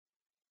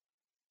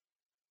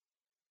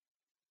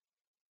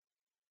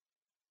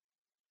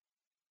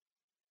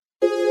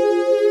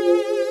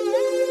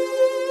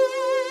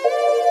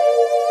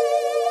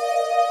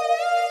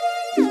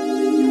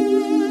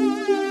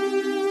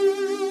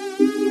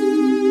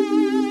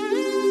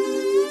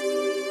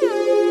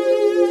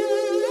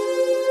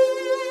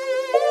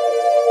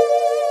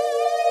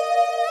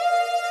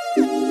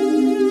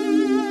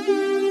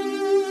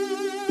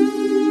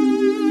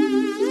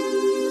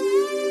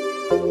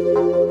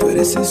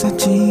eres esa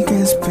chica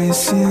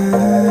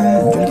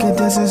especial, yo el que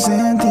te hace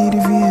sentir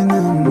bien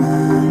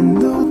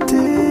amándote,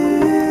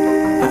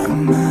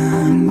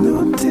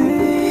 amándote.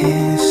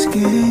 Es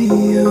que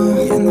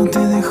yo ya no te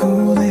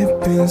dejo de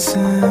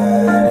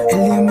pensar,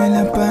 el día me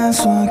la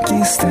paso aquí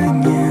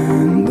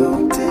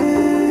extrañándote,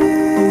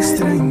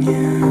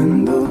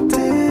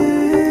 extrañándote.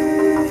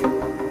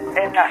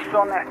 En la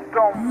Zona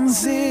Stone.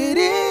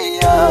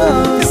 Sería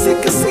ese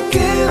que se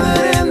queda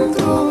en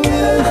tu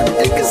vida,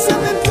 el que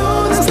sane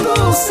todas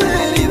tus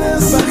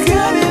heridas.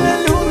 Bajaré la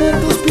luna a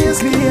tus pies,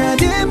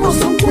 crearemos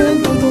un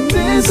cuento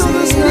donde todo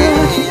es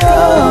mágico.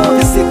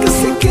 Ese que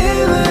se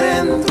queda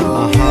en tu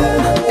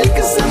vida, el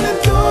que sane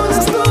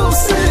todas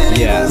tus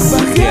heridas.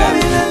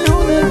 Bajaré la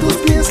luna a tus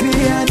pies,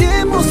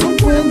 crearemos un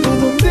cuento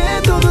donde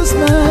todo es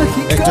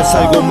mágico. Esto es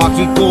algo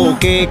mágico,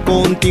 que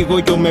contigo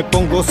yo me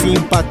pongo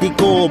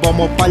simpático.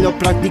 Vamos pa' lo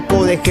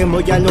práctico,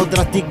 dejemos ya lo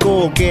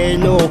drástico, que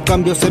los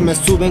cambios se me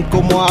suben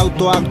como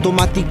auto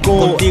automático.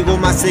 Contigo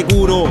más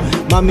seguro,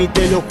 mami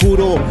te lo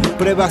juro.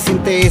 Prueba,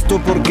 siente esto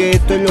porque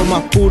esto es lo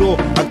más puro.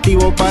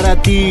 Activo para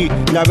ti,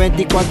 la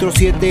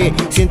 24/7.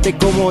 Siente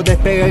como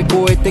despega el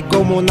cohete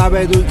como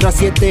nave de Ultra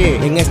 7.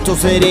 En esto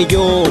seré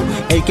yo,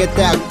 el que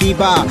te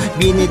activa.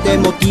 Viene y te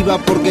motiva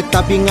porque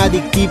está bien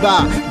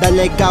adictiva.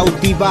 Dale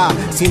cautiva,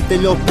 siente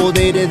los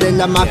poderes de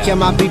la magia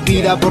más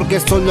vivida, porque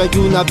solo hay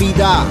una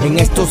vida. En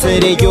esto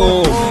seré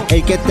yo,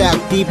 el que te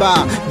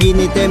activa.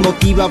 Viene y te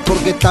motiva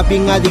porque está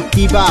bien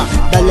adictiva.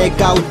 Dale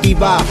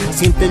cautiva,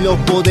 siente los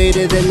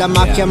poderes de la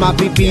magia más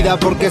vivida,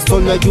 porque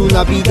solo hay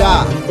una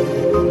vida.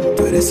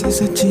 Tú eres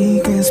esa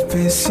chica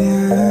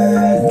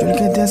especial, yo el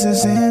que te hace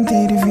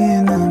sentir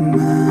bien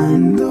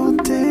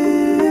amándote,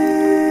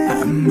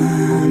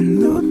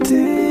 amándote.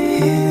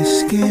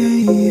 Es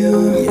que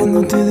yo ya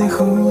no te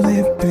dejo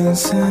de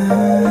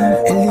pensar,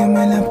 el día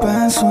me la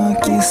paso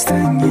aquí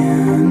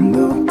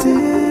extrañándote,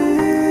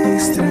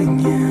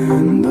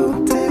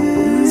 extrañándote.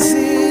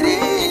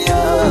 Sería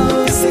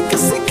ese que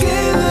se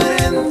queda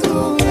en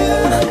tu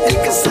vida, el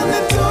que sane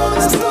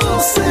todas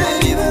tus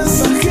heridas.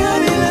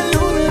 Bajaré la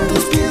luna en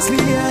tus pies,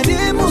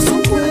 crearemos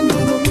un cuento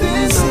donde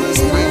todo es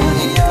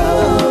mágico.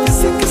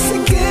 Ese que se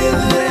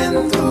queda en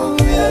tu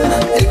vida,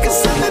 el que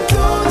sane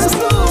todas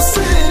tus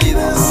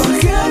heridas.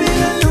 Bajaré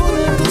la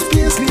luna en tus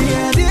pies,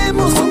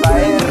 crearemos un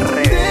cuento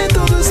donde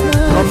todo es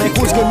mágico. No me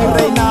juzgue mi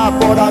reina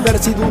por haber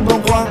sido un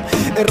Don Juan.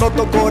 He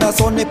roto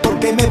corazones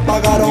porque me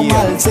pagaron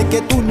mal. Sé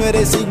que tú no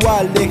eres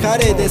igual,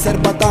 dejaré de ser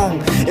patán.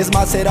 Es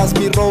más, serás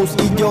mi Rose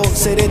y yo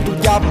seré tu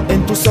Jab.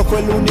 En tus ojos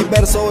el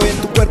universo, en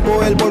tu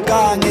cuerpo el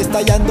volcán.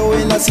 Estallando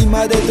en la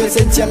cima de tu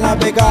esencia al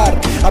navegar.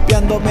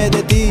 Apiándome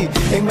de ti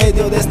en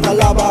medio de esta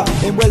lava.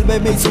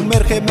 Envuélveme y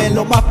sumérgeme en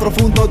lo más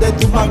profundo de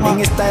tu magma.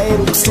 En esta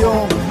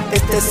erupción,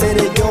 este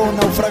seré yo,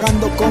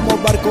 naufragando como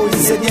barco y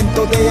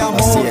sediento de amor.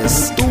 Así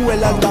es. Tú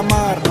el alta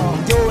mar,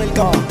 yo el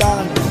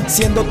capitán,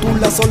 siendo tú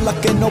las olas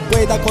que no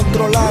pueda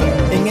controlar.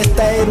 En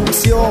esta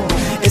erupción,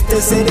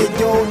 este seré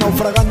yo,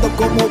 naufragando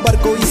como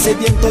barco y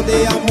sediento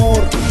de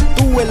amor.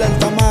 Tú el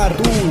alta mar,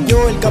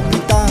 yo el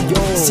capitán,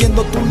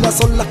 siendo tú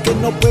las olas que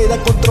no pueda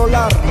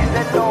controlar.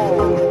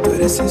 Tú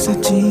eres esa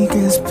chica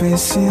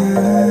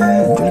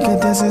especial, yo el que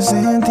te hace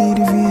sentir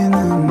bien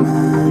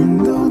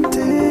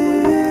amándote,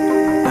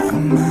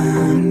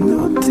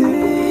 amándote.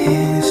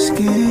 Es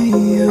que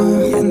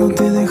yo ya no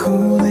te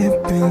dejo de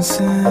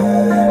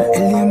pensar,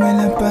 el día me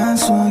la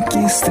paso aquí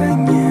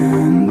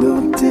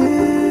extrañándote,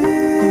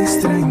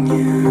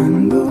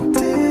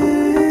 extrañándote.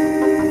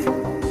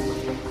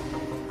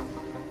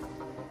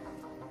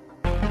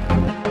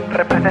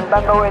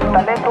 Representando el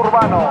talento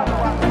urbano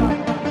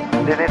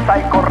desde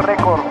Psycho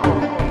Records,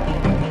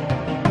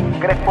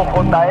 Crespo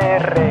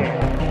JR.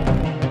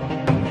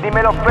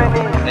 Dímelo,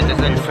 Fenix. Este es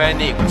el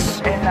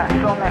Fenix, En la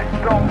Zona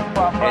Stone,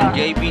 papá.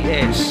 el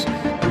JBS,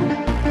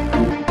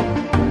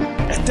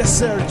 Este es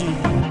Sergi.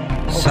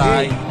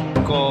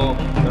 Psycho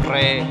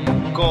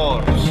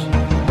Records.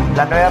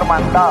 La nueva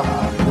hermandad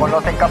con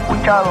los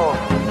encapuchados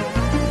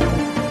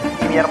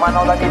y mi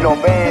hermano Dani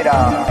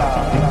Lovera.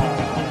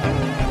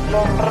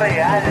 Lo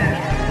real.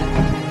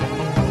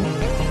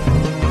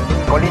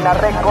 Colina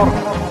Records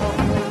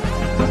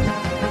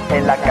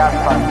en la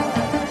casa.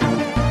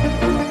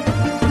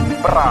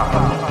 Bra.